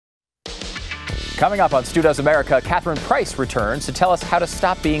Coming up on Stu Does America, Catherine Price returns to tell us how to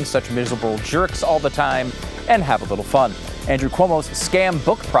stop being such miserable jerks all the time and have a little fun. Andrew Cuomo's scam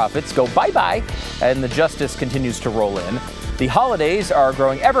book profits go bye-bye, and the justice continues to roll in. The holidays are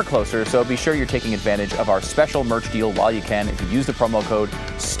growing ever closer, so be sure you're taking advantage of our special merch deal while you can. If you use the promo code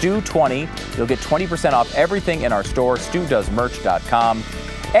STU20, you'll get 20% off everything in our store, StuDoesMerch.com.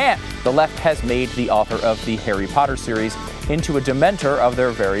 And the left has made the author of the Harry Potter series into a dementor of their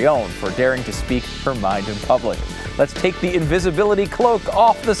very own for daring to speak her mind in public. Let's take the invisibility cloak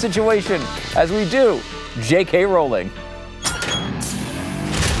off the situation. As we do, J.K. Rowling.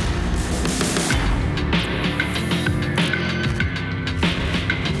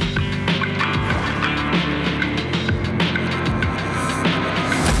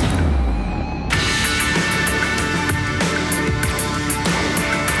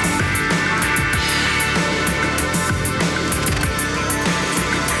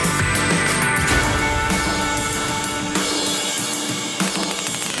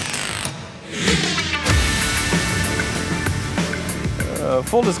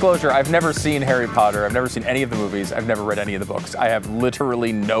 Full disclosure, I've never seen Harry Potter. I've never seen any of the movies. I've never read any of the books. I have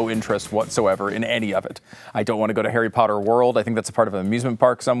literally no interest whatsoever in any of it. I don't want to go to Harry Potter World. I think that's a part of an amusement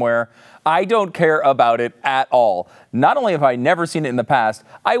park somewhere. I don't care about it at all. Not only have I never seen it in the past,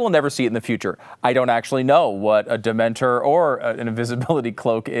 I will never see it in the future. I don't actually know what a dementor or an invisibility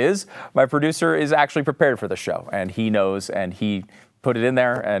cloak is. My producer is actually prepared for the show, and he knows, and he put it in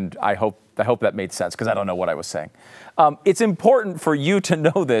there, and I hope that made sense, because I don't know what I was saying. It's important for you to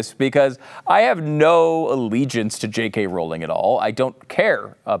know this, because I have no allegiance to J.K. Rowling at all. I don't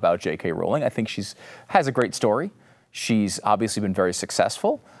care about J.K. Rowling. I think has a great story. She's obviously been very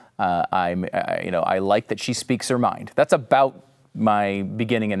successful. I like that she speaks her mind. That's about my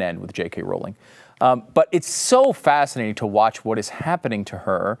beginning and end with J.K. Rowling. But it's so fascinating to watch what is happening to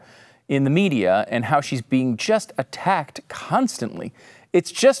her in the media and how she's being just attacked constantly. It's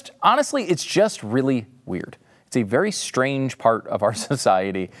just, honestly, it's just really weird. It's a very strange part of our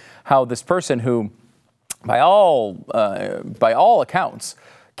society, how this person who, by all accounts,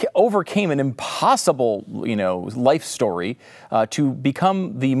 overcame an impossible, life story to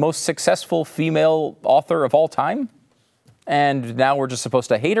become the most successful female author of all time. And now we're just supposed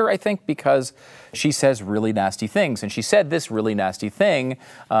to hate her, I think, because she says really nasty things. And she said this really nasty thing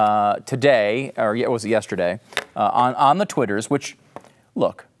today, or was it yesterday, on the Twitters, which,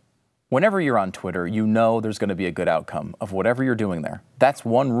 look, whenever you're on Twitter, you know there's going to be a good outcome of whatever you're doing there. That's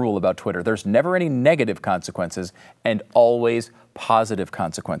one rule about Twitter. There's never any negative consequences and always positive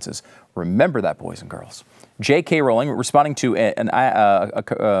consequences. Remember that, boys and girls. J.K. Rowling, responding to a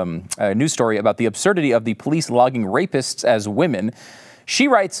news story about the absurdity of the police logging rapists as women, she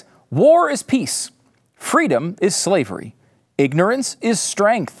writes, "War is peace. Freedom is slavery. Ignorance is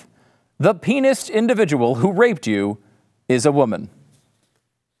strength. The penised individual who raped you is a woman."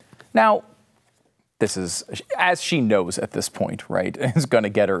 Now, this is, as she knows at this point, right, is going to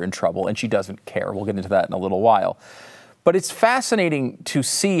get her in trouble, and she doesn't care. We'll get into that in a little while. But it's fascinating to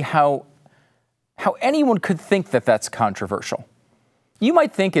see how anyone could think that that's controversial. You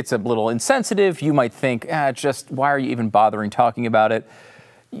might think it's a little insensitive. You might think, just why are you even bothering talking about it?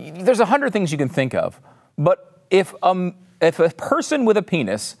 There's 100 things you can think of. But if a person with a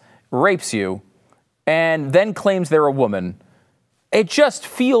penis rapes you and then claims they're a woman, it just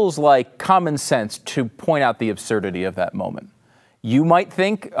feels like common sense to point out the absurdity of that moment. You might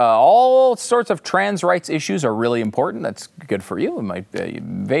think all sorts of trans rights issues are really important. That's good for you. It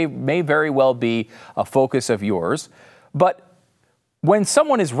may very well be a focus of yours. But when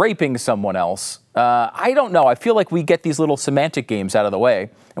someone is raping someone else, I don't know. I feel like we get these little semantic games out of the way,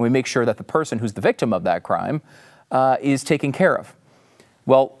 and we make sure that the person who's the victim of that crime is taken care of.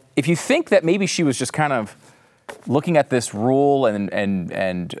 Well, if you think that maybe she was just kind of looking at this rule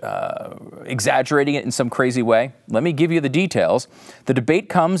and exaggerating it in some crazy way, let me give you the details. The debate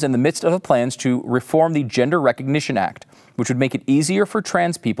comes in the midst of the plans to reform the Gender Recognition Act, which would make it easier for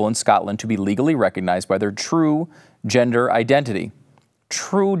trans people in Scotland to be legally recognized by their true gender identity.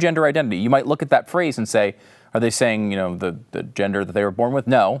 True gender identity. You might look at that phrase and say, are they saying, the gender that they were born with?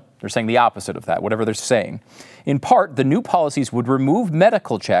 No, they're saying the opposite of that, whatever they're saying. In part, the new policies would remove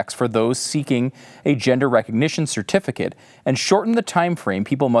medical checks for those seeking a gender recognition certificate and shorten the time frame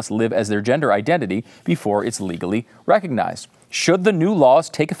people must live as their gender identity before it's legally recognized. Should the new laws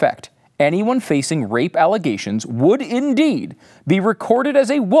take effect, anyone facing rape allegations would indeed be recorded as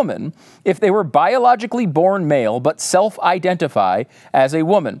a woman if they were biologically born male but self-identify as a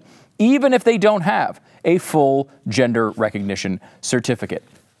woman, even if they don't have a full gender recognition certificate.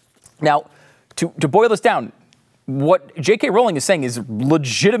 Now, to boil this down, what J.K. Rowling is saying is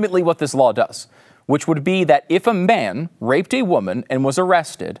legitimately what this law does. which would be that if a man raped a woman and was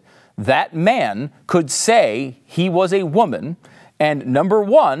arrested, that man could say he was a woman and, number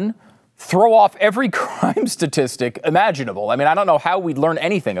one, throw off every crime statistic imaginable. I mean, I don't know how we'd learn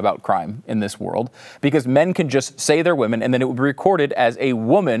anything about crime in this world, because men can just say they're women and then it would be recorded as a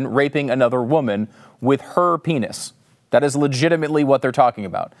woman raping another woman with her penis. That is legitimately what they're talking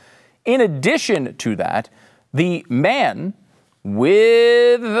about. In addition to that, the man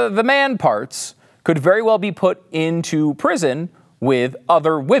with the man parts could very well be put into prison with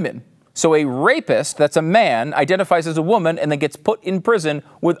other women. So a rapist that's a man identifies as a woman and then gets put in prison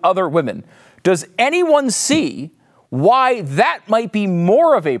with other women. Does anyone see why that might be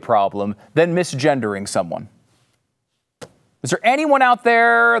more of a problem than misgendering someone? Is there anyone out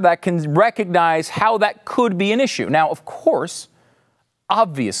there that can recognize how that could be an issue? Now, of course,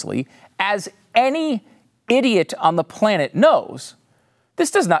 obviously, as any idiot on the planet knows, this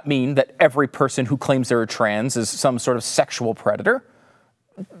does not mean that every person who claims they're trans is some sort of sexual predator.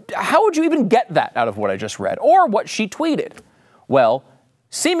 How would you even get that out of what I just read or what she tweeted? Well,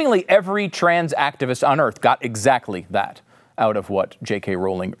 seemingly every trans activist on earth got exactly that out of what J.K.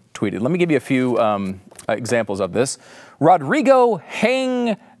 Rowling tweeted. Let me give you a few examples of this. Rodrigo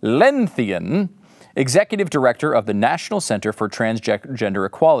Hanglenthian, executive director of the National Center for Transgender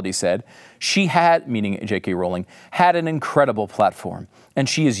Equality, said she had, meaning J.K. Rowling, had an incredible platform, and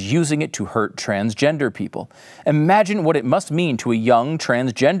she is using it to hurt transgender people. Imagine what it must mean to a young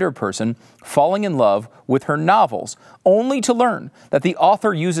transgender person falling in love with her novels, only to learn that the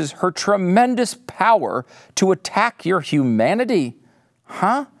author uses her tremendous power to attack your humanity.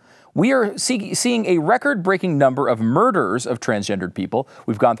 Huh? We are seeing a record-breaking number of murders of transgendered people.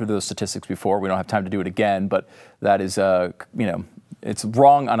 We've gone through those statistics before. We don't have time to do it again, but that is, it's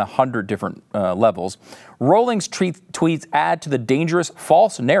wrong on 100 different levels. Rowling's tweets add to the dangerous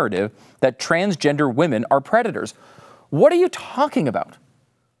false narrative that transgender women are predators. What are you talking about?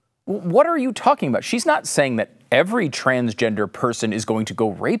 What are you talking about? She's not saying that every transgender person is going to go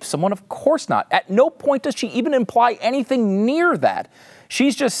rape someone. Of course not. At no point does she even imply anything near that.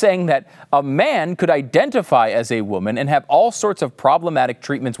 She's just saying that a man could identify as a woman and have all sorts of problematic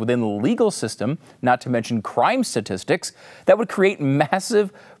treatments within the legal system, not to mention crime statistics, that would create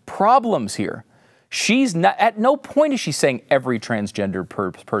massive problems here. She's not, at no point is she saying every transgender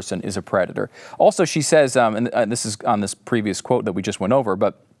person is a predator. Also, she says, and this is on this previous quote that we just went over,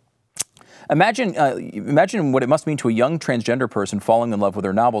 but imagine what it must mean to a young transgender person falling in love with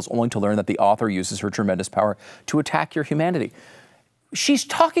her novels only to learn that the author uses her tremendous power to attack your humanity. She's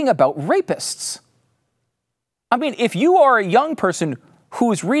talking about rapists. I mean, if you are a young person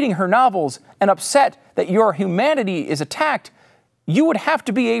who is reading her novels and upset that your humanity is attacked, you would have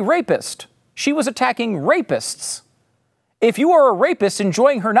to be a rapist. She was attacking rapists. If you are a rapist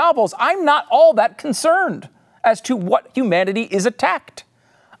enjoying her novels, I'm not all that concerned as to what humanity is attacked.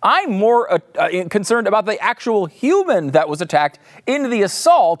 I'm more concerned about the actual human that was attacked in the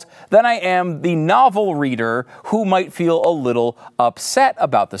assault than I am the novel reader who might feel a little upset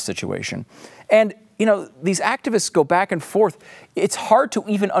about the situation. And, you know, these activists go back and forth. It's hard to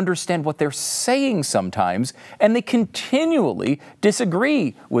even understand what they're saying sometimes, and they continually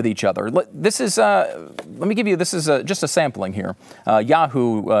disagree with each other. This is, let me give you, this is just a sampling here.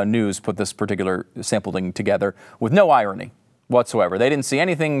 Yahoo News put this particular sampling together with no irony whatsoever. They didn't see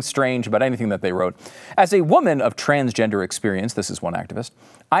anything strange about anything that they wrote. As a woman of transgender experience, this is one activist,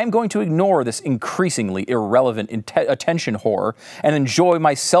 I am going to ignore this increasingly irrelevant attention whore and enjoy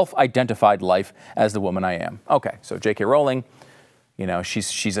my self-identified life as the woman I am. Okay, so J.K. Rowling, you know,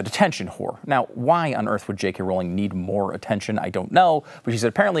 she's an attention whore. Now, why on earth would J.K. Rowling need more attention? I don't know, but she's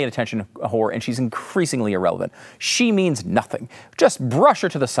apparently an attention whore, and she's increasingly irrelevant. She means nothing. Just brush her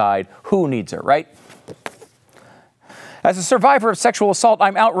to the side. Who needs her, right? As a survivor of sexual assault,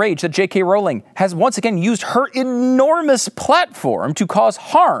 I'm outraged that J.K. Rowling has once again used her enormous platform to cause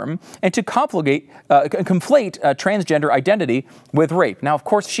harm and to conflate transgender identity with rape. Now, of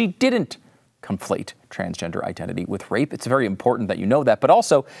course, she didn't conflate transgender identity with rape. It's very important that you know that. But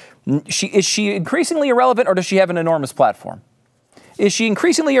also, is she increasingly irrelevant, or does she have an enormous platform? Is she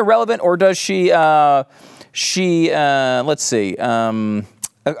increasingly irrelevant, or does she, let's see, an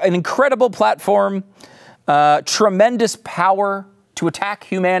incredible platform, tremendous power to attack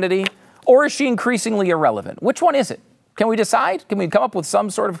humanity, or is she increasingly irrelevant? Which one is it? Can we decide? Can we come up with some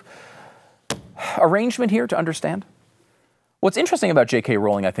sort of arrangement here to understand? What's interesting about J.K.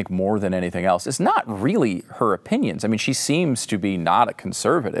 Rowling, I think, more than anything else, is not really her opinions. I mean, she seems to be not a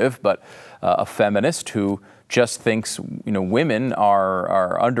conservative, but a feminist who just thinks, you know, women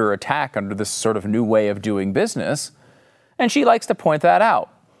are under attack under this sort of new way of doing business, and she likes to point that out.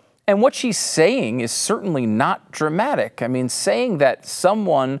 And what she's saying is certainly not dramatic. I mean, saying that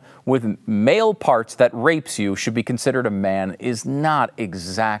someone with male parts that rapes you should be considered a man is not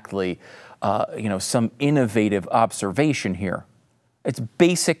exactly, some innovative observation here. It's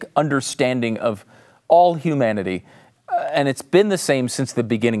basic understanding of all humanity, and it's been the same since the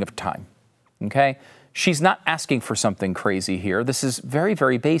beginning of time, okay? She's not asking for something crazy here. This is very,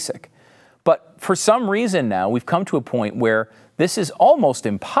 very basic. But for some reason now, we've come to a point where this is almost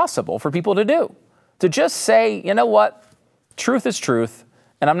impossible for people to do. To just say, you know what, truth is truth,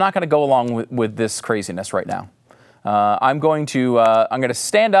 and I'm not going to go along with this craziness right now. I'm going to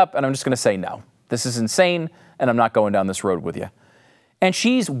stand up and I'm just going to say no. This is insane, and I'm not going down this road with you. And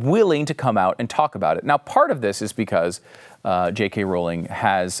she's willing to come out and talk about it. Now, part of this is because J.K. Rowling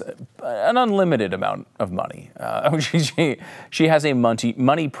has an unlimited amount of money. She has a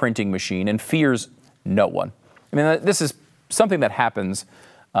money printing machine and fears no one. I mean, this is something that happens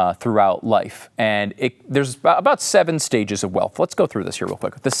throughout life. And there's about 7 stages of wealth. Let's go through this here real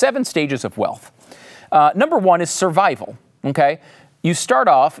quick. The 7 stages of wealth. Number 1 is survival, okay? You start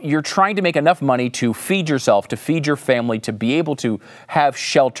off, you're trying to make enough money to feed yourself, to feed your family, to be able to have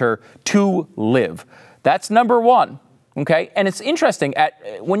shelter, to live. That's number 1, okay? And it's interesting,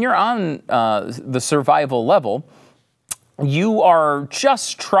 when you're on the survival level, you are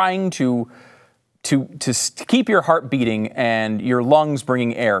just trying to keep your heart beating and your lungs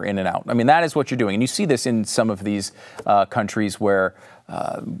bringing air in and out. I mean, that is what you're doing. And you see this in some of these countries where,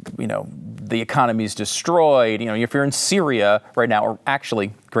 the economy is destroyed. If you're in Syria right now, or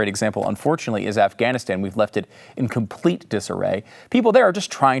actually, great example, unfortunately, is Afghanistan. We've left it in complete disarray. People there are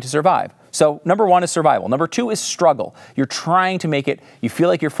just trying to survive. So number 1 is survival. Number 2 is struggle. You're trying to make it. You feel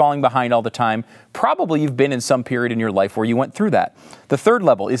like you're falling behind all the time. Probably you've been in some period in your life where you went through that. The 3rd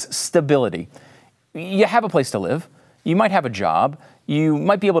level is stability. You have a place to live. You might have a job. You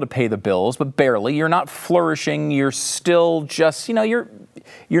might be able to pay the bills, but barely. You're not flourishing. You're still just, you're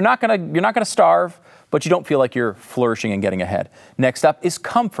not gonna starve, but you don't feel like you're flourishing and getting ahead. Next up is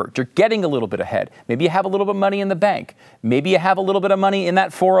comfort. You're getting a little bit ahead. Maybe you have a little bit of money in the bank. Maybe you have a little bit of money in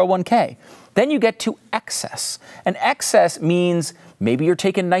that 401k. Then you get to excess. And excess means maybe you're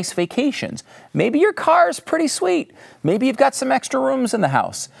taking nice vacations. Maybe your car's pretty sweet. Maybe you've got some extra rooms in the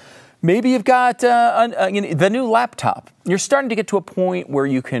house. Maybe you've got the new laptop. You're starting to get to a point where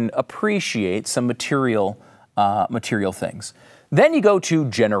you can appreciate some material things. Then you go to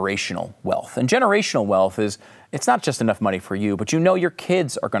generational wealth. And generational wealth is, it's not just enough money for you, but your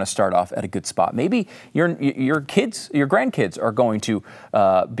kids are going to start off at a good spot. Maybe your grandkids are going to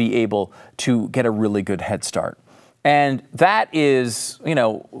be able to get a really good head start. And that is,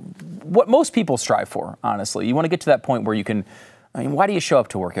 what most people strive for, honestly. You want to get to that point where you can, why do you show up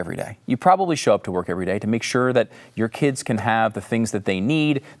to work every day? You probably show up to work every day to make sure that your kids can have the things that they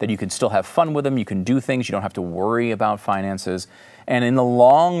need, that you can still have fun with them, you can do things, you don't have to worry about finances. And in the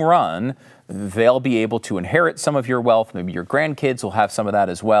long run, they'll be able to inherit some of your wealth. Maybe your grandkids will have some of that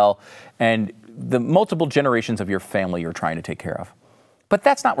as well. And the multiple generations of your family you're trying to take care of. But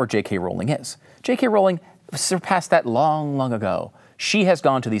that's not where J.K. Rowling is. J.K. Rowling surpassed that long, long ago. She has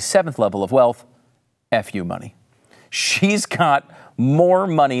gone to the 7th level of wealth, FU money. She's got more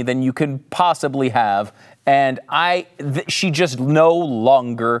money than you could possibly have, and she just no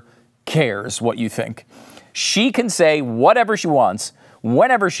longer cares what you think. She can say whatever she wants,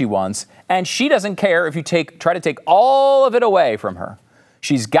 whenever she wants, and she doesn't care if you try to take all of it away from her.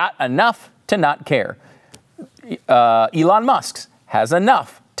 She's got enough to not care. Elon Musk has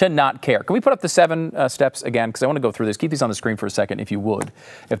enough to not care. Can we put up the 7 steps again? Because I want to go through this. Keep these on the screen for a second, if you would,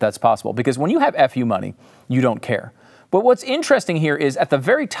 if that's possible. Because when you have FU money, you don't care. But what's interesting here is at the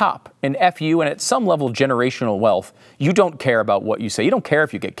very top in FU and at some level generational wealth, you don't care about what you say. You don't care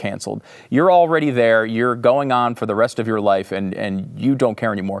if you get canceled. You're already there. You're going on for the rest of your life and you don't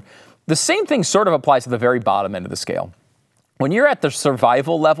care anymore. The same thing sort of applies to the very bottom end of the scale. When you're at the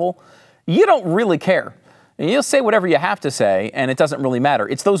survival level, you don't really care. You'll say whatever you have to say, and it doesn't really matter.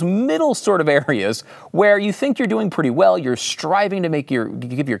 It's those middle sort of areas where you think you're doing pretty well. You're striving to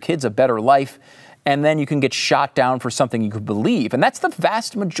give your kids a better life. And then you can get shot down for something you could believe. And that's the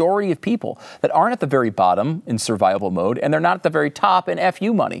vast majority of people that aren't at the very bottom in survival mode, and they're not at the very top in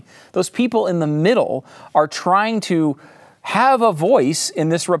FU money. Those people in the middle are trying to have a voice in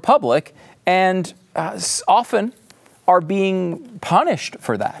this republic and often are being punished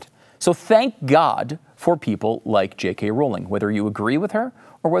for that. So thank God for people like J.K. Rowling, whether you agree with her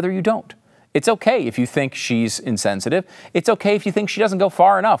or whether you don't. It's okay if you think she's insensitive. It's okay if you think she doesn't go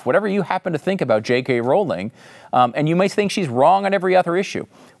far enough. Whatever you happen to think about J.K. Rowling, and you might think she's wrong on every other issue.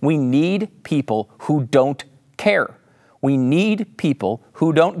 We need people who don't care. We need people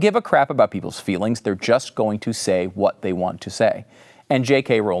who don't give a crap about people's feelings. They're just going to say what they want to say. And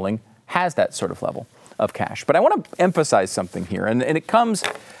J.K. Rowling has that sort of level of cash. But I want to emphasize something here, and it comes,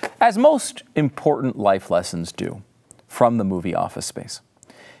 as most important life lessons do, from the movie Office Space.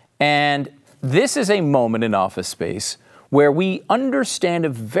 And this is a moment in Office Space where we understand a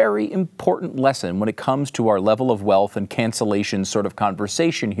very important lesson when it comes to our level of wealth and cancellation sort of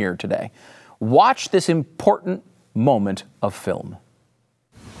conversation here today. Watch this important moment of film.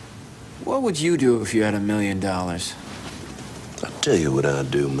 What would you do if you had $1 million? I'll tell you what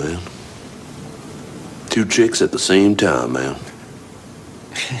I'd do, man. 2 chicks at the same time, man.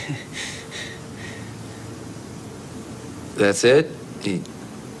 That's it?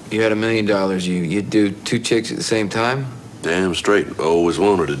 You had $1 million, you'd do 2 chicks at the same time? Damn straight. I always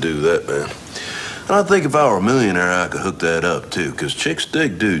wanted to do that, man. And I think if I were a millionaire, I could hook that up, too, because chicks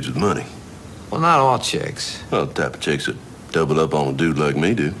dig dudes with money. Well, not all chicks. Well, the type of chicks that double up on a dude like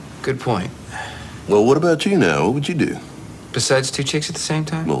me do. Good point. Well, what about you now? What would you do? Besides 2 chicks at the same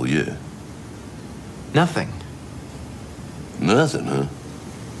time? Well, yeah. Nothing. Nothing, huh?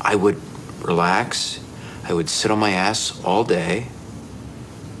 I would relax. I would sit on my ass all day.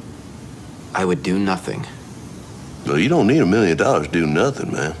 I would do nothing. Well, you don't need $1 million to do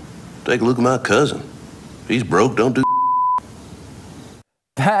nothing, man. Take a look at my cousin. If he's broke, don't do.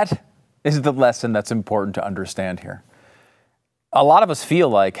 That is the lesson that's important to understand here. A lot of us feel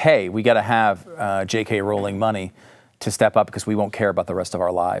like, hey, we got to have J.K. Rowling money to step up because we won't care about the rest of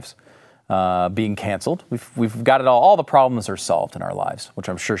our lives being canceled. We've got it all. All the problems are solved in our lives, which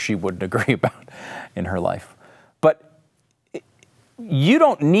I'm sure she wouldn't agree about in her life. But you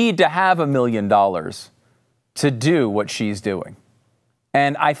don't need to have $1 million to do what she's doing.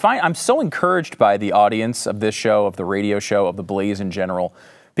 And I'm so encouraged by the audience of this show, of the radio show, of The Blaze in general,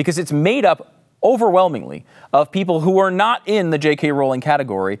 because it's made up overwhelmingly of people who are not in the J.K. Rowling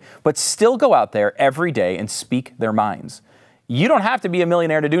category, but still go out there every day and speak their minds. You don't have to be a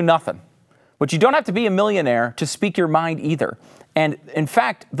millionaire to do nothing, but you don't have to be a millionaire to speak your mind either. And in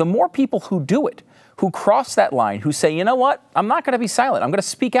fact, the more people who do it, who cross that line, who say, you know what, I'm not going to be silent. I'm going to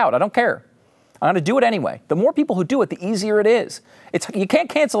speak out. I don't care. I'm going to do it anyway. The more people who do it, the easier it is. You can't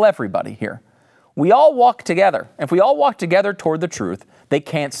cancel everybody here. We all walk together. If we all walk together toward the truth, they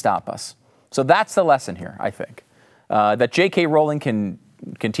can't stop us. So that's the lesson here, I think, that J.K. Rowling can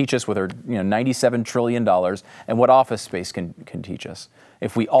teach us with her $97 trillion and what Office Space can teach us.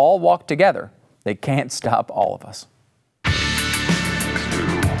 If we all walk together, they can't stop all of us.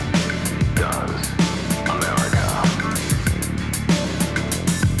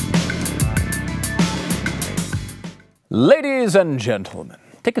 Ladies and gentlemen,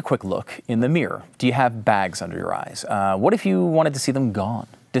 take a quick look in the mirror. Do you have bags under your eyes? What if you wanted to see them gone,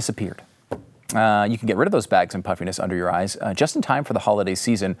 disappeared? You can get rid of those bags and puffiness under your eyes just in time for the holiday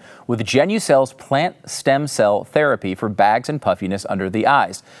season with Genucel's plant stem cell therapy for bags and puffiness under the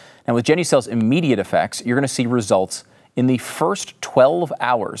eyes. Now, with Genucel's immediate effects, you're going to see results in the first 12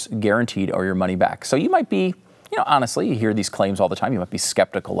 hours, guaranteed, or your money back. So you might be, honestly, you hear these claims all the time. You might be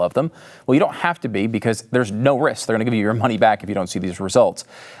skeptical of them. Well, you don't have to be because there's no risk. They're going to give you your money back if you don't see these results.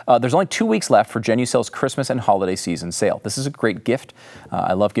 There's only 2 weeks left for Genucel's Christmas and holiday season sale. This is a great gift.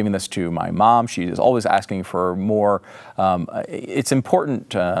 I love giving this to my mom. She is always asking for more. It's important,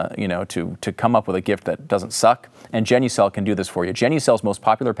 to come up with a gift that doesn't suck. And Genucel can do this for you. Genucel's most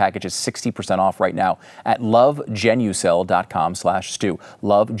popular package is 60% off right now at lovegenucel.com/stew.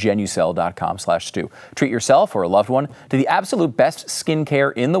 Lovegenucel.com/stew. Treat yourself or a loved one to the absolute best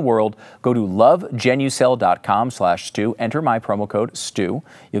skincare in the world. Go to lovegenucel.com/stew. Enter my promo code STEW.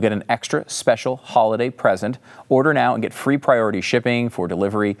 You'll get an extra special holiday present. Order now and get free priority shipping for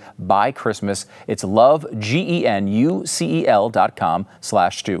delivery by Christmas. It's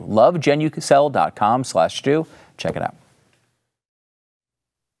lovegenucel.com/stew. Lovegenucel.com/stew. Check it out.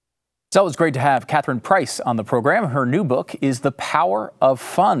 So it's great to have Catherine Price on the program. Her new book is The Power of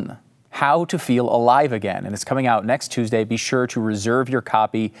Fun: How to Feel Alive Again. And it's coming out next Tuesday. Be sure to reserve your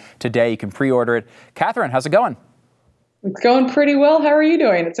copy today. You can pre-order it. Catherine, how's it going? It's going pretty well. How are you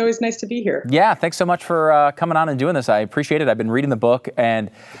doing? It's always nice to be here. Yeah, thanks so much for coming on and doing this. I appreciate it. I've been reading the book, and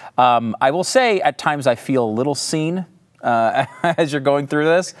I will say at times I feel a little seen as you're going through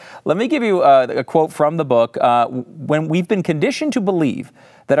this. Let me give you a quote from the book. When we've been conditioned to believe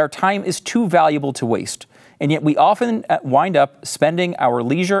that our time is too valuable to waste, and yet we often wind up spending our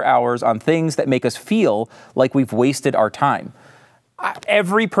leisure hours on things that make us feel like we've wasted our time.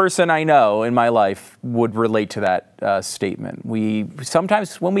 Every person I know in my life would relate to that statement.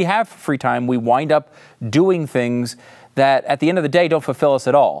 Sometimes when we have free time, we wind up doing things that at the end of the day don't fulfill us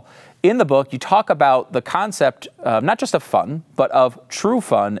at all. in the book, you talk about the concept not just of fun, but of true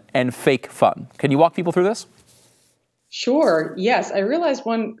fun and fake fun. Can you walk people through this? Sure. Yes. I realized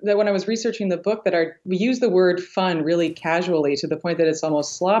that when I was researching the book that we use the word fun really casually to the point that it's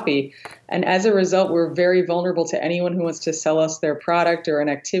almost sloppy. And as a result, we're very vulnerable to anyone who wants to sell us their product or an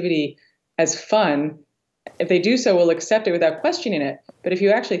activity as fun. If they do so, we'll accept it without questioning it. But if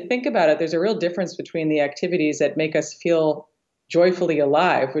you actually think about it, there's a real difference between the activities that make us feel joyfully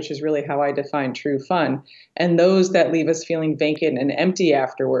alive, which is really how I define true fun, and those that leave us feeling vacant and empty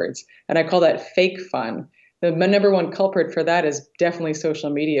afterwards. And I call that fake fun. The number one culprit for that is definitely social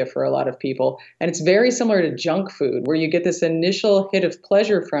media for a lot of people. And it's very similar to junk food, where you get this initial hit of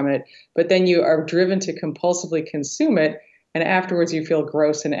pleasure from it, but then you are driven to compulsively consume it. And afterwards, you feel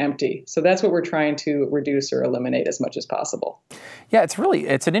gross and empty. So that's what we're trying to reduce or eliminate as much as possible. Yeah,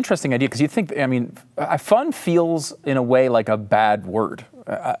 it's an interesting idea because you think, I mean, fun feels in a way like a bad word.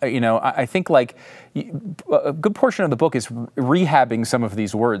 I think like a good portion of the book is rehabbing some of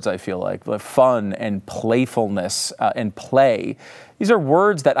these words, I feel like fun and playfulness and play. These are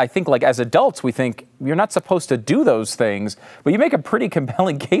words that I think like as adults, we think you're not supposed to do those things, but you make a pretty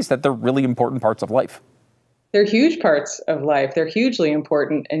compelling case that they're really important parts of life. They're huge parts of life. They're hugely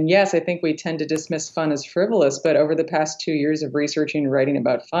important. And yes, I think we tend to dismiss fun as frivolous, but over the past 2 years of researching and writing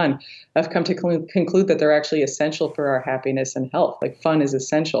about fun, I've come to conclude that they're actually essential for our happiness and health. Like fun is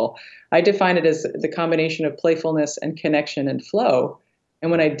essential. I define it as the combination of playfulness and connection and flow. And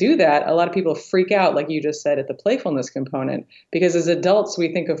when I do that, a lot of people freak out, like you just said, at the playfulness component, because as adults,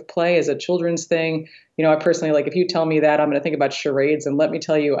 we think of play as a children's thing. I personally, like, if you tell me that, I'm going to think about charades, and let me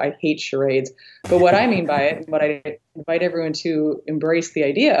tell you, I hate charades. But what I mean by it, and what I invite everyone to embrace the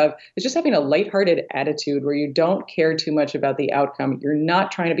idea of, is just having a lighthearted attitude where you don't care too much about the outcome. You're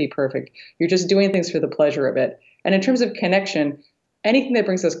not trying to be perfect. You're just doing things for the pleasure of it. And in terms of connection, anything that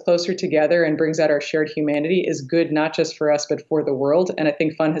brings us closer together and brings out our shared humanity is good, not just for us, but for the world. And I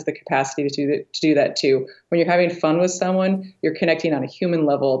think fun has the capacity to do that too. When you're having fun with someone, you're connecting on a human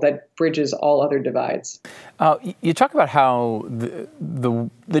level that bridges all other divides. You talk about how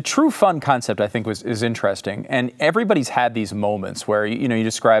the true fun concept, I think, is interesting. And everybody's had these moments where, you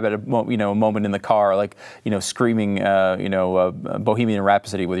describe it, a moment in the car, like, screaming, Bohemian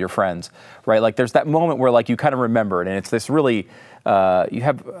Rhapsody with your friends, right? Like there's that moment where like you kind of remember it, and it's this really, you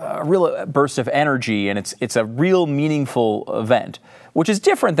have a real burst of energy, and it's a real meaningful event, which is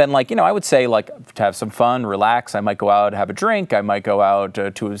different than like, I would say like to have some fun, relax. I might go out, have a drink. I might go out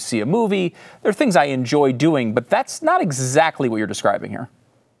to see a movie. There are things I enjoy doing, but that's not exactly what you're describing here.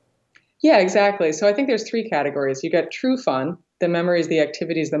 Yeah, exactly. So I think there's three categories. You got true fun, the memories, the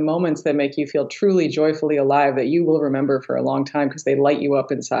activities, the moments that make you feel truly joyfully alive that you will remember for a long time because they light you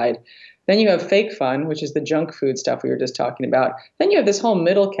up inside. Then you have fake fun, which is the junk food stuff we were just talking about. Then you have this whole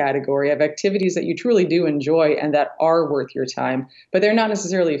middle category of activities that you truly do enjoy and that are worth your time, but they're not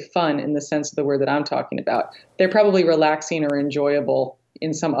necessarily fun in the sense of the word that I'm talking about. They're probably relaxing or enjoyable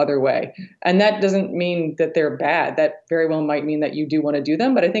in some other way. And that doesn't mean that they're bad. That very well might mean that you do want to do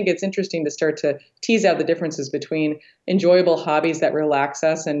them. But I think it's interesting to start to tease out the differences between enjoyable hobbies that relax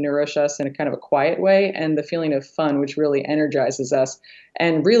us and nourish us in a kind of a quiet way, and the feeling of fun, which really energizes us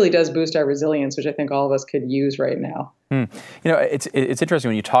and really does boost our resilience, which I think all of us could use right now. It's interesting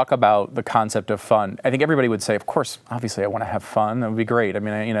when you talk about the concept of fun. I think everybody would say, of course, obviously I want to have fun. That would be great. I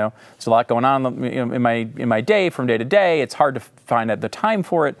mean, there's a lot going on in my day from day to day. It's hard to find the time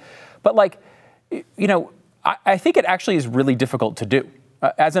for it. But like, I think it actually is really difficult to do.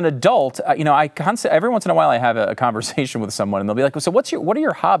 As an adult, every once in a while I have a conversation with someone, and they'll be like, "So what are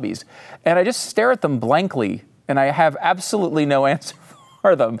your hobbies?" And I just stare at them blankly, and I have absolutely no answer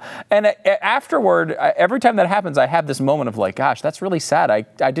for them. And afterward, every time that happens, I have this moment of like, gosh, that's really sad. I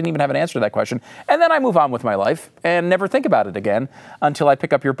didn't even have an answer to that question. And then I move on with my life and never think about it again until I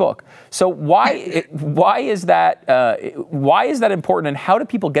pick up your book. So why is that important, and how do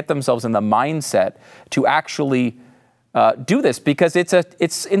people get themselves in the mindset to actually do this? Because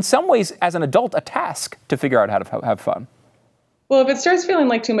it's in some ways, as an adult, a task to figure out how to have fun. Well, if it starts feeling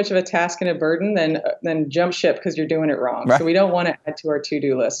like too much of a task and a burden, then jump ship because you're doing it wrong. Right. So we don't want to add to our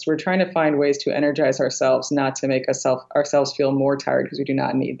to-do list. We're trying to find ways to energize ourselves, not to make ourselves feel more tired, because we do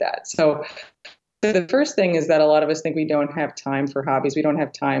not need that. So the first thing is that a lot of us think we don't have time for hobbies. We don't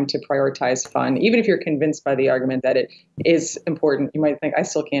have time to prioritize fun. Even if you're convinced by the argument that it is important, you might think, I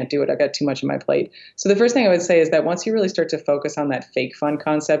still can't do it. I've got too much on my plate. So the first thing I would say is that once you really start to focus on that fake fun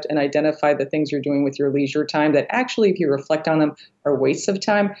concept and identify the things you're doing with your leisure time that actually, if you reflect on them, are wastes of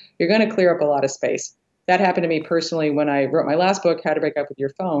time, you're going to clear up a lot of space. That happened to me personally when I wrote my last book, How to Break Up with Your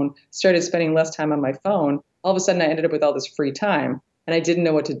Phone, started spending less time on my phone. All of a sudden, I ended up with all this free time. and I didn't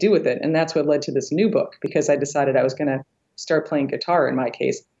know what to do with it. And that's what led to this new book, because I decided I was going to start playing guitar in my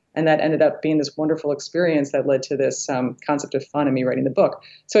case. And that ended up being this wonderful experience that led to this concept of fun and me writing the book.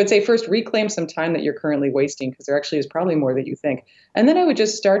 So I'd say first, reclaim some time that you're currently wasting, because there actually is probably more that you think. And then I would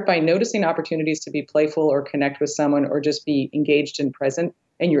just start by noticing opportunities to be playful or connect with someone or just be engaged and present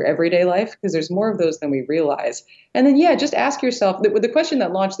in your everyday life, because there's more of those than we realize. And then, yeah, just ask yourself, the question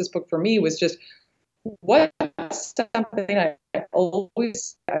that launched this book for me was just, what's something I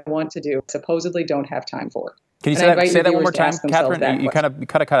always want to do, supposedly don't have time for? Can you say that one more time, Catherine? You kind of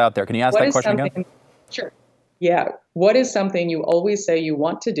cut out there. Can you ask that question again? Sure. Yeah. What is something you always say you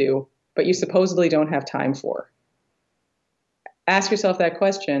want to do, but you supposedly don't have time for? Ask yourself that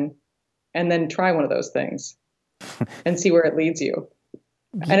question and then try one of those things and see where it leads you.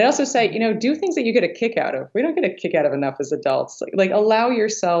 And I also say, do things that you get a kick out of. We don't get a kick out of enough as adults. Like allow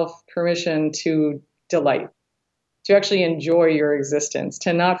yourself permission to delight, to actually enjoy your existence,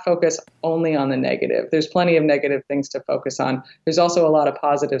 to not focus only on the negative. There's plenty of negative things to focus on. There's also a lot of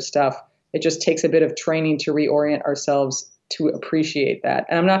positive stuff. It just takes a bit of training to reorient ourselves to appreciate that.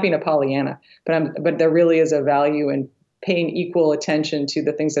 And I'm not being a Pollyanna, but there really is a value in paying equal attention to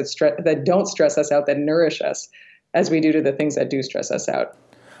the things that don't stress us out, that nourish us, as we do to the things that do stress us out.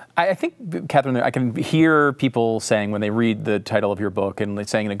 I think, Catherine, I can hear people saying when they read the title of your book and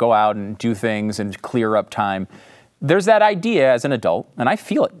saying to go out and do things and clear up time. There's that idea as an adult, and I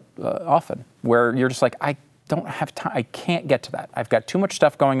feel it often, where you're just like, I don't have time. I can't get to that. I've got too much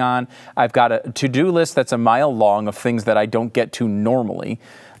stuff going on. I've got a to-do list that's a mile long of things that I don't get to normally.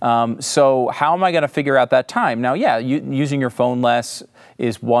 So how am I going to figure out that time? Now, yeah, using your phone less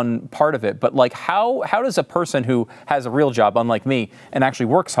is one part of it, but like how does a person who has a real job, unlike me, and actually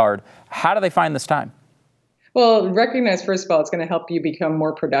works hard, how do they find this time? Well, recognize, first of all, it's going to help you become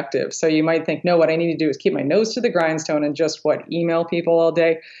more productive. So you might think, no, what I need to do is keep my nose to the grindstone and just email people all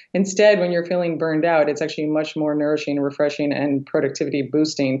day. Instead, when you're feeling burned out, it's actually much more nourishing, refreshing, and productivity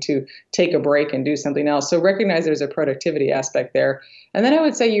boosting to take a break and do something else. So recognize there's a productivity aspect there. And then I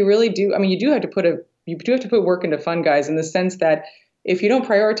would say you really do. I mean, you do have to put work into fun, guys, in the sense that if you don't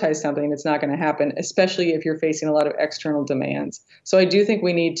prioritize something, it's not going to happen, especially if you're facing a lot of external demands. So I do think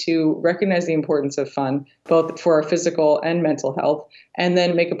we need to recognize the importance of fun, both for our physical and mental health, and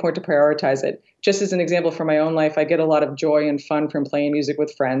then make a point to prioritize it. Just as an example from my own life, I get a lot of joy and fun from playing music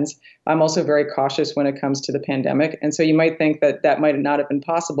with friends. I'm also very cautious when it comes to the pandemic. And so you might think that might not have been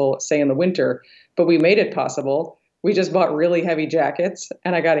possible, say, in the winter, but we made it possible. We just bought really heavy jackets,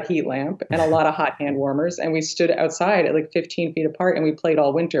 and I got a heat lamp and a lot of hot hand warmers, and we stood outside at like 15 feet apart, and we played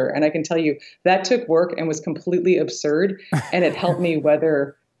all winter. And I can tell you that took work and was completely absurd, and it helped me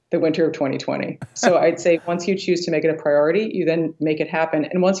weather the winter of 2020. So I'd say once you choose to make it a priority, you then make it happen.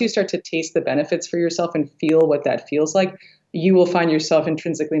 And once you start to taste the benefits for yourself and feel what that feels like, you will find yourself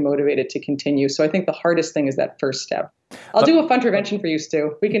intrinsically motivated to continue. So I think the hardest thing is that first step. I'll do a funtervention for you,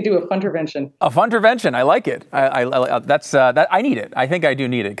 Stu. We can do a funtervention. A funtervention, I like it. I need it. I think I do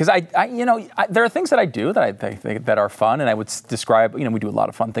need it because there are things that I do that I think that are fun, and I would describe. We do a lot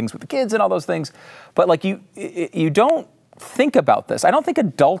of fun things with the kids and all those things, but like you don't think about this. I don't think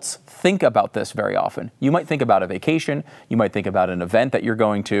adults think about this very often. You might think about a vacation. You might think about an event that you're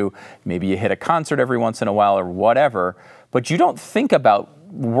going to. Maybe you hit a concert every once in a while or whatever, but you don't think about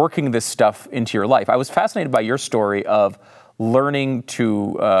working this stuff into your life. I was fascinated by your story of learning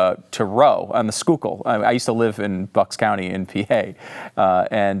to row on the Schuylkill. I used to live in Bucks County in PA,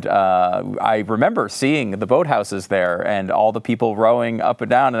 and I remember seeing the boathouses there and all the people rowing up and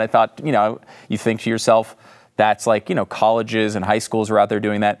down, and I thought, you think to yourself, that's like, colleges and high schools are out there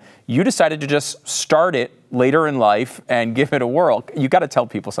doing that. You decided to just start it later in life and give it a whirl. You got to tell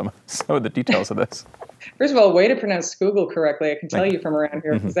people some of the details of this. First of all, way to pronounce Schuylkill correctly. I can tell you from around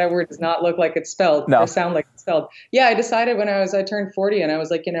here because that word does not look like it's spelled or sound like it's spelled. Yeah, I decided when I turned 40 and I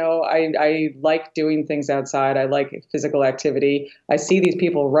was like, I like doing things outside. I like physical activity. I see these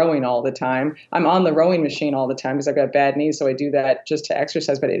people rowing all the time. I'm on the rowing machine all the time because I've got bad knees, so I do that just to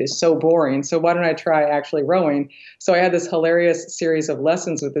exercise, but it is so boring. So why don't I try actually rowing? So I had this hilarious series of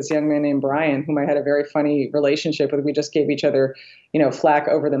lessons with this young man named Brian, whom I had a very funny relationship with. We just gave each other flack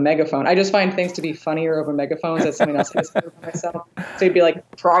over the megaphone. I just find things to be funnier over megaphones. That's something else I discovered for myself. So he'd be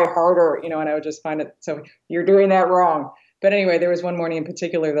like, try harder, and I would just find it, so you're doing that wrong. But anyway, there was one morning in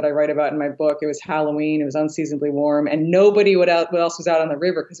particular that I write about in my book. It was Halloween. It was unseasonably warm, and nobody else was out on the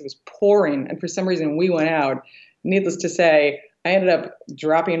river because it was pouring. And for some reason, we went out. Needless to say, I ended up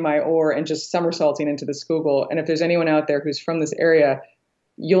dropping my oar and just somersaulting into the Schuylkill. And if there's anyone out there who's from this area,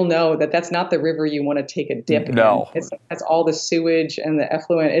 you'll know that that's not the river you want to take a dip in. That's all the sewage and the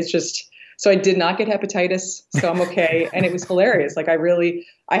effluent. It's just, So I did not get hepatitis, so I'm okay. And it was hilarious. Like I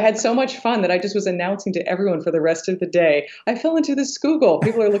had so much fun that I just was announcing to everyone for the rest of the day, I fell into the skoogle.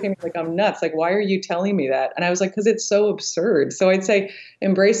 People are looking at me like I'm nuts. Like, why are you telling me that? And I was like, because it's so absurd. So I'd say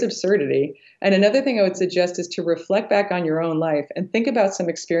embrace absurdity. And another thing I would suggest is to reflect back on your own life and think about some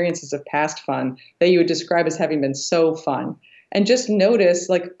experiences of past fun that you would describe as having been so fun. And just notice,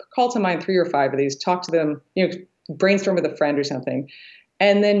 like, call to mind 3 or 5 of these, talk to them, brainstorm with a friend or something.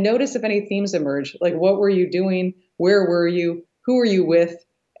 And then notice if any themes emerge, like what were you doing? Where were you? Who were you with?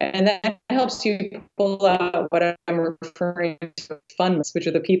 And that helps you pull out what I'm referring to as fun, which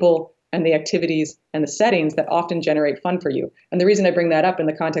are the people and the activities and the settings that often generate fun for you. And the reason I bring that up in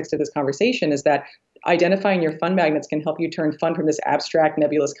the context of this conversation is that identifying your fun magnets can help you turn fun from this abstract,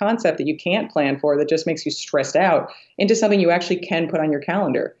 nebulous concept that you can't plan for, that just makes you stressed out, into something you actually can put on your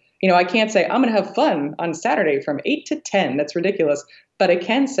calendar. I can't say I'm going to have fun on Saturday from 8 to 10. That's ridiculous. But I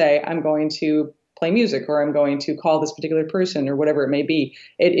can say I'm going to play music, or I'm going to call this particular person, or whatever it may be.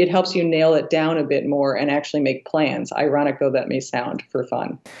 It helps you nail it down a bit more and actually make plans. Ironic though that may sound, for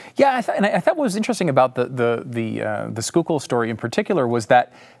fun. Yeah, I thought what was interesting about the Schuylkill story in particular was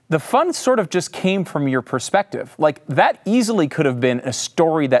that the fun sort of just came from your perspective. Like, that easily could have been a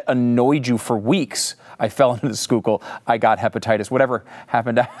story that annoyed you for weeks. I fell into the Schuylkill, I got hepatitis, whatever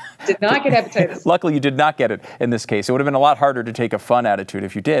happened. Did not get hepatitis. Luckily, you did not get it in this case. It would have been a lot harder to take a fun attitude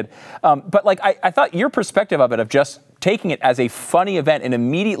if you did. But like, I thought your perspective of it, of just taking it as a funny event and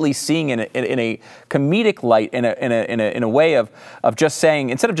immediately seeing it in a comedic light, in a way of just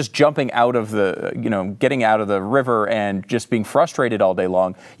saying, instead of just jumping out of the, getting out of the river and just being frustrated all day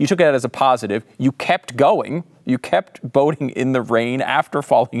long, you took it as a positive. You kept going. You kept boating in the rain after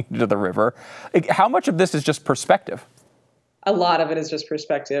falling into the river. How much of this is just perspective? A lot of it is just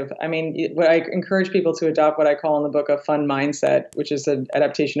perspective. I mean, what I encourage people to adopt what I call in the book a fun mindset, which is an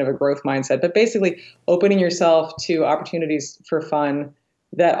adaptation of a growth mindset, but basically opening yourself to opportunities for fun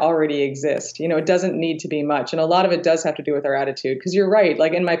that already exist. It doesn't need to be much. And a lot of it does have to do with our attitude, because you're right.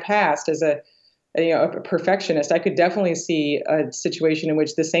 Like, in my past as a perfectionist, I could definitely see a situation in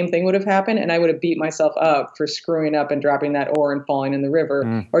which the same thing would have happened, and I would have beat myself up for screwing up and dropping that oar and falling in the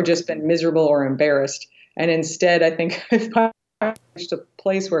river, or just been miserable or embarrassed. And instead, I think I've reached a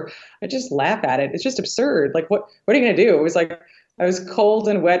place where I just laugh at it. It's just absurd. Like, what are you going to do? It was like, I was cold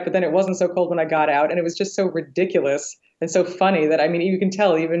and wet, but then it wasn't so cold when I got out. And it was just so ridiculous and so funny that, I mean, you can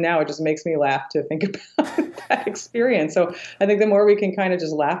tell even now it just makes me laugh to think about that experience. So I think the more we can kind of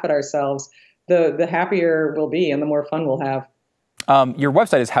just laugh at ourselves, the happier we'll be and the more fun we'll have. Your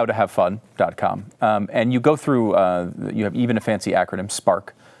website is howtohavefun.com. And you go through, you have even a fancy acronym,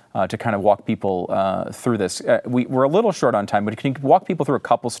 SPARK, to kind of walk people through this. We're a little short on time, but can you walk people through a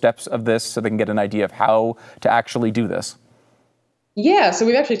couple steps of this so they can get an idea of how to actually do this? Yeah, so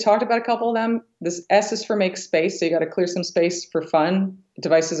we've actually talked about a couple of them. This S is for make space, so you got to clear some space for fun.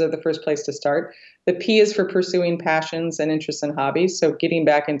 Devices are the first place to start. The P is for pursuing passions and interests and hobbies, so getting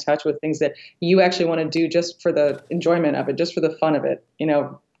back in touch with things that you actually want to do just for the enjoyment of it, just for the fun of it.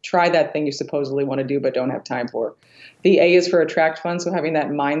 Try that thing you supposedly want to do but don't have time for. The A is for attract fun, so having that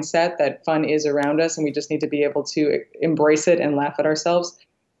mindset that fun is around us and we just need to be able to embrace it and laugh at ourselves.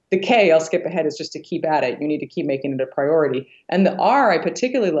 The K, I'll skip ahead, is just to keep at it. You need to keep making it a priority. And the R I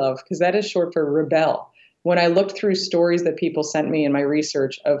particularly love, because that is short for rebel. When I looked through stories that people sent me in my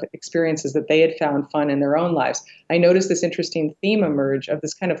research of experiences that they had found fun in their own lives, I noticed this interesting theme emerge of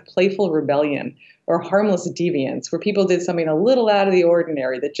this kind of playful rebellion or harmless deviance, where people did something a little out of the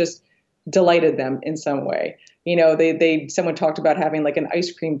ordinary that just delighted them in some way. Someone talked about having like an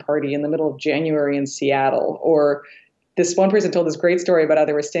ice cream party in the middle of January in Seattle, or this one person told this great story about how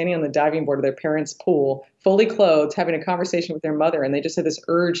they were standing on the diving board of their parents' pool, fully clothed, having a conversation with their mother, and they just had this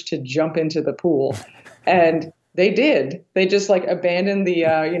urge to jump into the pool. And they did. They just like abandoned the,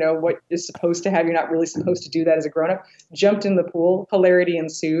 what is supposed to have, you're not really supposed to do that as a grown-up, jumped in the pool, hilarity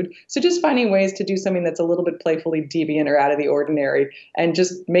ensued. So just finding ways to do something that's a little bit playfully deviant or out of the ordinary and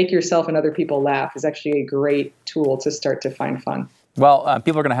just make yourself and other people laugh is actually a great tool to start to find fun. Well,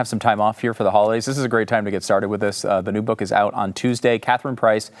 people are going to have some time off here for the holidays. This is a great time to get started with this. The new book is out on Tuesday. Catherine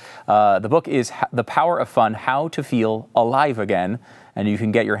Price. The book is The Power of Fun, How to Feel Alive Again. And you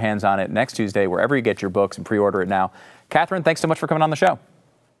can get your hands on it next Tuesday, wherever you get your books, and pre-order it now. Catherine, thanks so much for coming on the show.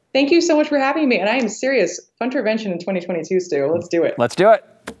 Thank you so much for having me. And I am serious. Fun Intervention in 2022, Stu. Let's do it. Let's do it.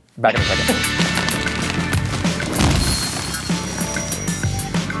 Back in a second.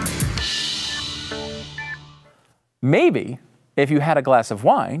 Maybe if you had a glass of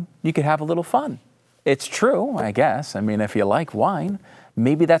wine, you could have a little fun. It's true, I guess. I mean, if you like wine.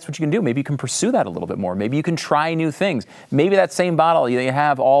 maybe that's what you can do. Maybe you can pursue that a little bit more. Maybe you can try new things. Maybe that same bottle that you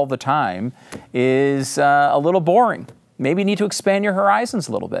have all the time is a little boring. Maybe you need to expand your horizons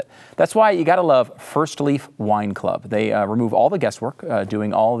a little bit. That's why you got to love First Leaf Wine Club. They remove all the guesswork,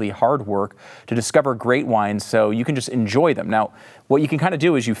 doing all the hard work to discover great wines so you can just enjoy them. Now, what you can kind of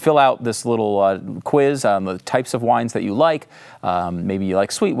do is you fill out this little quiz on the types of wines that you like. Maybe you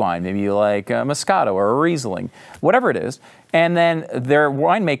like sweet wine, maybe you like Moscato or a Riesling, whatever it is. And then their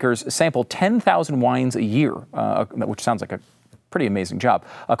winemakers sample 10,000 wines a year, which sounds like a pretty amazing job,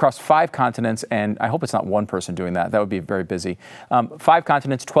 across 5 continents, and I hope it's not one person doing that. That would be very busy. 5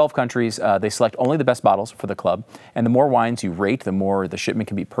 continents, 12 countries. They select only the best bottles for the club, and the more wines you rate, the more the shipment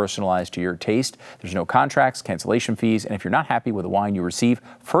can be personalized to your taste. There's no contracts, cancellation fees, and if you're not happy with the wine you receive,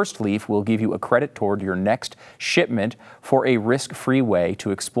 First Leaf will give you a credit toward your next shipment for a risk-free way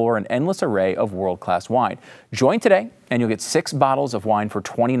to explore an endless array of world-class wine. Join today, and you'll get 6 bottles of wine for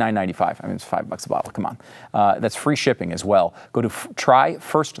 $29.95. I mean, it's $5 a bottle. Come on. That's free shipping as well. Go to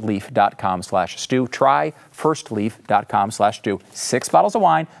tryfirstleaf.com/stew. Tryfirstleaf.com/stew. 6 bottles of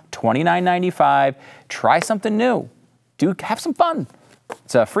wine, $29.95. Try something new. Have some fun.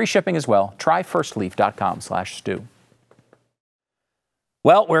 It's free shipping as well. Tryfirstleaf.com/stew.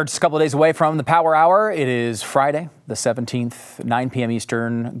 Well, we're just a couple of days away from the Power Hour. It is Friday, the 17th, 9 p.m.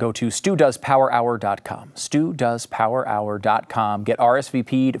 Eastern. Go to stewdoespowerhour.com. stewdoespowerhour.com. Get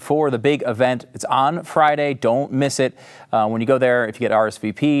RSVP'd for the big event. It's on Friday. Don't miss it. When you go there, if you get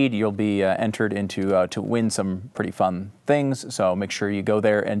RSVP'd, you'll be entered into to win some pretty fun things. So make sure you go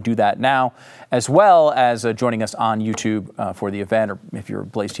there and do that now, as well as joining us on YouTube for the event. Or if you're a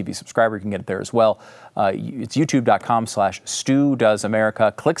Blaze TV subscriber, you can get it there as well. It's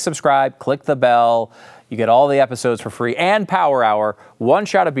youtube.com/StewDoesAmerica. Click subscribe, click the bell. You get all the episodes for free and Power Hour. 1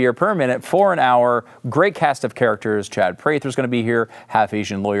 shot of beer per minute for an hour. Great cast of characters. Chad Prather's going to be here. Half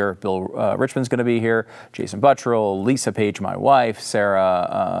Asian lawyer Bill Richmond's going to be here. Jason Buttrill, Lisa Page, my wife,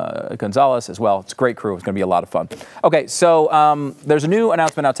 Sarah Gonzalez as well. It's a great crew. It's going to be a lot of fun. Okay, so there's a new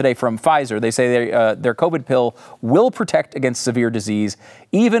announcement out today from Pfizer. They say their COVID pill will protect against severe disease,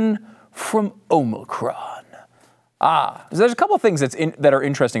 even from Omicron. So there's a couple of things that are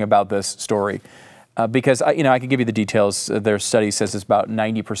interesting about this story. Because, I can give you the details. Their study says it's about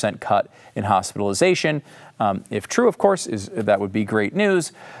 90% cut in hospitalization. If true, of course, that would be great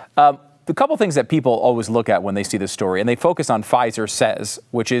news. The couple things that people always look at when they see this story, and they focus on Pfizer says,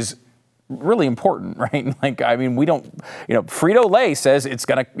 which is really important, right? We don't, Frito-Lay says it's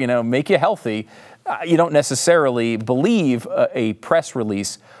going to, make you healthy. You don't necessarily believe a press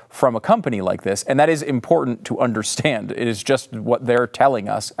release from a company like this, and that is important to understand. It is just what they're telling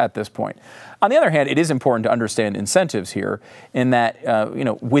us at this point. On the other hand, it is important to understand incentives here in that,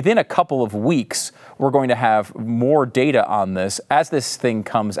 within a couple of weeks, we're going to have more data on this as this thing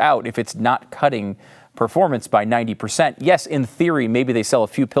comes out. If it's not cutting performance by 90%, yes, in theory, maybe they sell a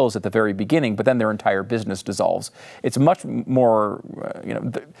few pills at the very beginning, but then their entire business dissolves. It's much more,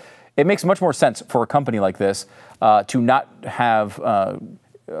 it makes much more sense for a company like this to not have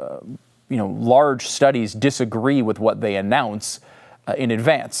large studies disagree with what they announce in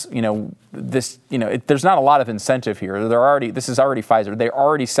advance. There's not a lot of incentive here. This is already Pfizer. They're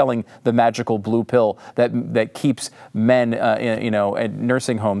already selling the magical blue pill that keeps men, at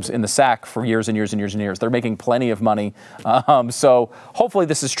nursing homes in the sack for years and years and years and years. They're making plenty of money. So hopefully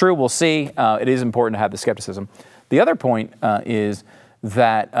this is true. We'll see. It is important to have the skepticism. The other point is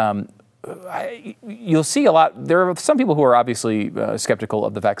that you'll see a lot. There are some people who are obviously skeptical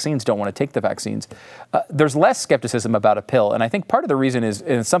of the vaccines, don't want to take the vaccines. There's less skepticism about a pill. And I think part of the reason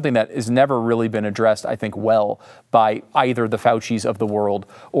is something that has never really been addressed, I think, well by either the Faucis of the world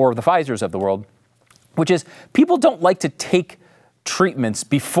or the Pfizers of the world, which is people don't like to take treatments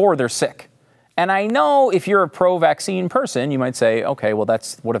before they're sick. And I know if you're a pro-vaccine person, you might say, okay, well,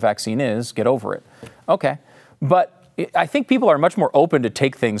 that's what a vaccine is. Get over it. Okay. But I think people are much more open to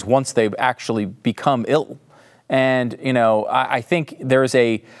take things once they've actually become ill. And, I think there's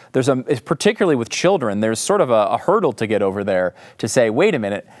particularly with children, there's sort of a hurdle to get over there to say, wait a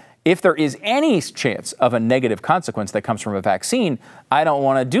minute, if there is any chance of a negative consequence that comes from a vaccine, I don't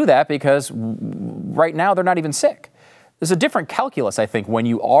want to do that because right now they're not even sick. There's a different calculus, I think, when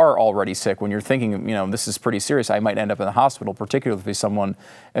you are already sick, when you're thinking, this is pretty serious. I might end up in the hospital, particularly if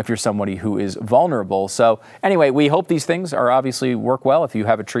you're somebody who is vulnerable. So anyway, we hope these things obviously work well. If you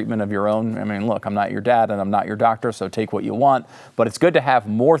have a treatment of your own, look, I'm not your dad and I'm not your doctor, so take what you want. But it's good to have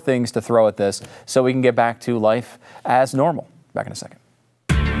more things to throw at this so we can get back to life as normal. Back in a second.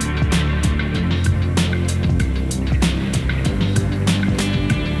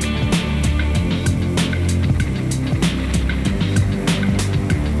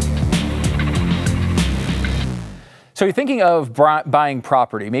 So you're thinking of buying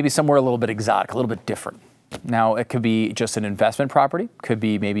property, maybe somewhere a little bit exotic, a little bit different. Now, it could be just an investment property, could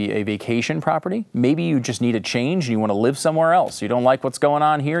be maybe a vacation property. Maybe you just need a change and you want to live somewhere else. You don't like what's going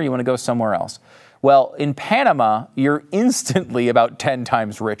on here, you want to go somewhere else. Well, in Panama, you're instantly about 10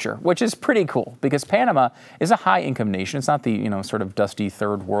 times richer, which is pretty cool because Panama is a high-income nation. It's not the sort of dusty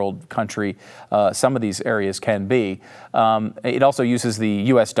third world country some of these areas can be. It also uses the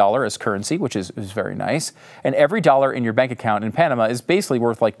U.S. dollar as currency, which is very nice. And every dollar in your bank account in Panama is basically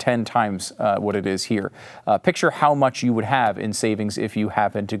worth like 10 times what it is here. Picture how much you would have in savings if you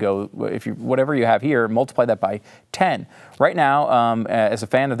happen to go, whatever you have here, multiply that by 10. Right now, as a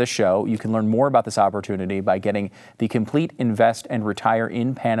fan of this show, you can learn more about this opportunity by getting the Complete Invest and Retire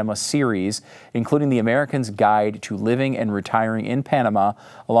in Panama series, including the American's Guide to Living and Retiring in Panama,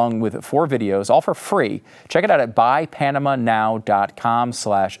 along with 4 videos, all for free. Check it out at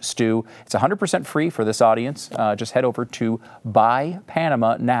buypanamanow.com/Stu. It's 100% free for this audience. Just head over to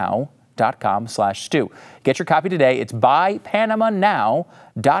buypanamanow.com/Stu. Get your copy today. It's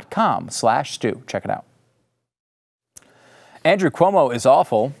buypanamanow.com/Stu. Check it out. Andrew Cuomo is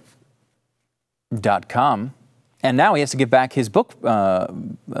awful.com, and now he has to give back his book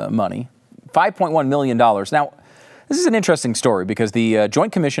money, $5.1 million. Now, this is an interesting story because the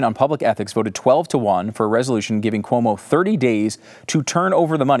Joint Commission on Public Ethics voted 12-1 for a resolution giving Cuomo 30 days to turn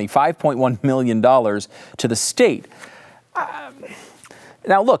over the money, $5.1 million, to the state.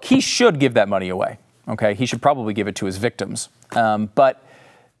 Now, look, he should give that money away, okay? He should probably give it to his victims, but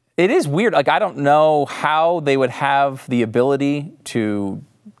it is weird. Like, I don't know how they would have the ability to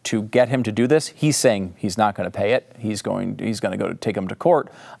get him to do this. He's saying he's not going to pay it. He's going to go take him to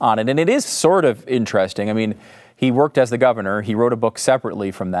court on it. And it is sort of interesting. I mean, he worked as the governor. He wrote a book separately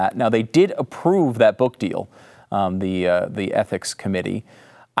from that. Now, they did approve that book deal, the ethics committee.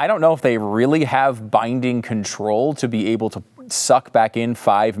 I don't know if they really have binding control to be able to suck back in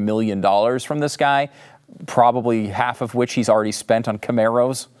 $5 million from this guy, probably half of which he's already spent on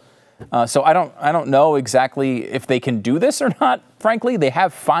Camaros. So I don't know exactly if they can do this or not. Frankly, they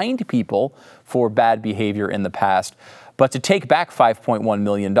have fined people for bad behavior in the past, but to take back $5.1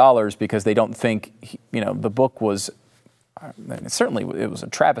 million because they don't think the book was certainly it was a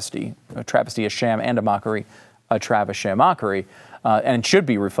travesty, a sham and a mockery, a Travis sham mockery, and it should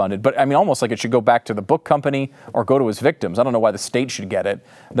be refunded. But I mean, almost like it should go back to the book company or go to his victims. I don't know why the state should get it.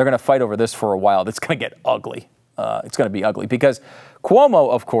 They're going to fight over this for a while. It's going to get ugly. It's going to be ugly because Cuomo,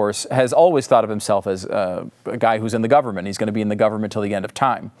 of course, has always thought of himself as a guy who's in the government. He's going to be in the government till the end of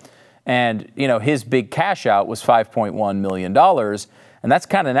time. And, his big cash out was $5.1 million. And that's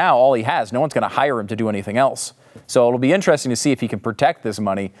kind of now all he has. No one's going to hire him to do anything else. So it'll be interesting to see if he can protect this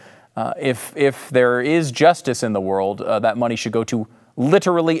money. If there is justice in the world, that money should go to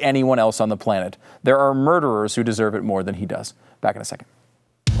literally anyone else on the planet. There are murderers who deserve it more than he does. Back in a second.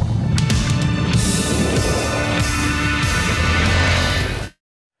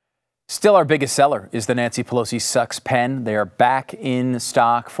 Still our biggest seller is the Nancy Pelosi Sucks pen. They are back in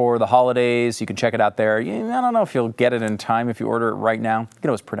stock for the holidays. You can check it out there. I don't know if you'll get it in time if you order it right now. You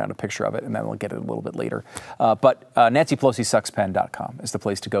can always print out a picture of it and then we'll get it a little bit later. But NancyPelosiSuckspen.com is the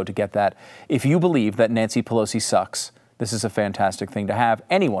place to go to get that. If you believe that Nancy Pelosi sucks, this is a fantastic thing to have.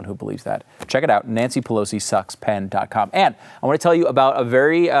 Anyone who believes that, check it out, NancyPelosiSuckspen.com. And I want to tell you about a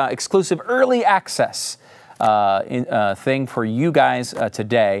very exclusive early access thing for you guys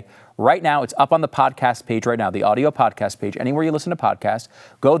today. Right now, it's up on the podcast page right now, the audio podcast page, anywhere you listen to podcasts.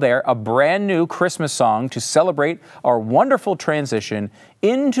 Go there, a brand new Christmas song to celebrate our wonderful transition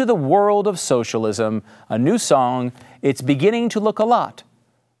into the world of socialism. A new song. It's beginning to look a lot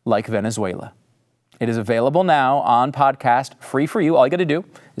like Venezuela. It is available now on podcast, free for you. All you got to do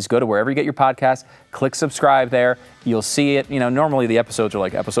is go to wherever you get your podcast, click subscribe there. You'll see it. Normally the episodes are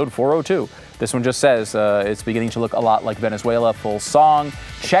like episode 402. This one just says it's beginning to look a lot like Venezuela, full song.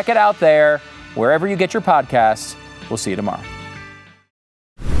 Check it out there, wherever you get your podcasts. We'll see you tomorrow.